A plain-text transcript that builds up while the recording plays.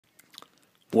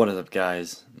What is up,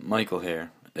 guys? Michael here,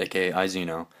 aka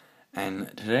Izeno,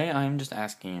 and today I'm just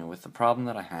asking you with the problem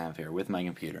that I have here with my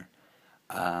computer.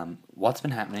 What's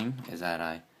been happening is that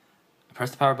I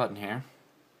press the power button here,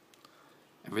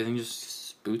 everything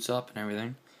just boots up and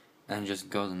everything, and it just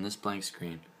goes on this blank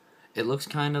screen. It looks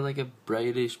kind of like a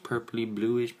brightish, purpley,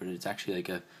 bluish, but it's actually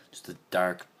like just a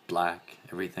dark black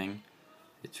everything.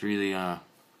 It's really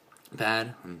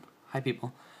bad. And hi,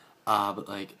 people. But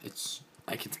like it's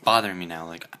bothering me now.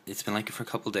 Like it's been like it for a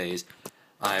couple days.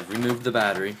 I've removed the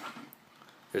battery.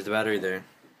 There's the battery there.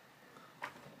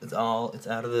 It's out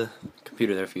of the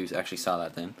computer there. If you actually saw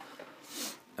that then.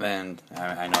 And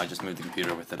I know I just moved the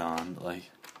computer with it on, but like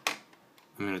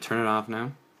I'm gonna turn it off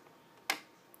now.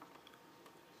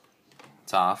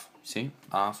 It's off. See,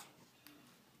 off.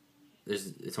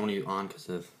 It's only on because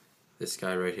of this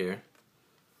guy right here.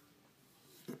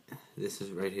 This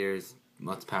is right here is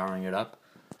what's powering it up.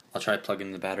 I'll try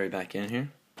plugging the battery back in here.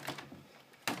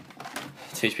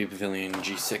 It's HP Pavilion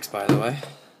G6, by the way.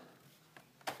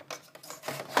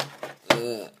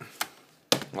 Well,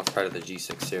 it's part of the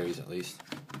G6 series, at least.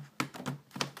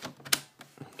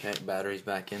 Okay, battery's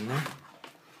back in there.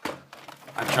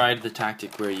 I've tried the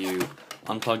tactic where you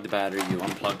unplug the battery, you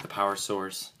unplug the power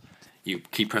source, you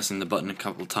keep pressing the button a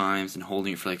couple times and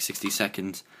holding it for like 60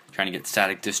 seconds, trying to get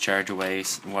static discharge away,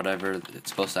 whatever it's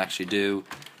supposed to actually do.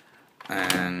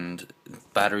 And the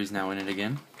battery's now in it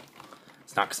again.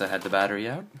 It's not because I had the battery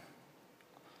out.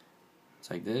 It's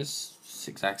like this. It's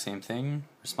the exact same thing.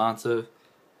 Responsive.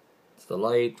 It's the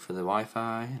light for the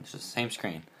Wi-Fi. It's just the same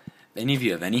screen. If any of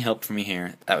you have any help for me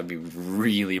here, that would be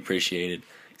really appreciated.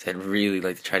 Because I'd really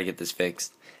like to try to get this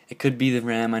fixed. It could be the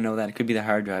RAM, I know that. It could be the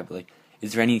hard drive. But like,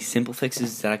 is there any simple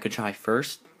fixes that I could try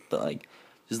first? But like,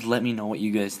 just let me know what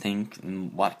you guys think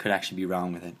and what could actually be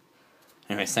wrong with it.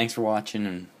 Anyways, thanks for watching,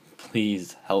 and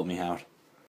please help me out.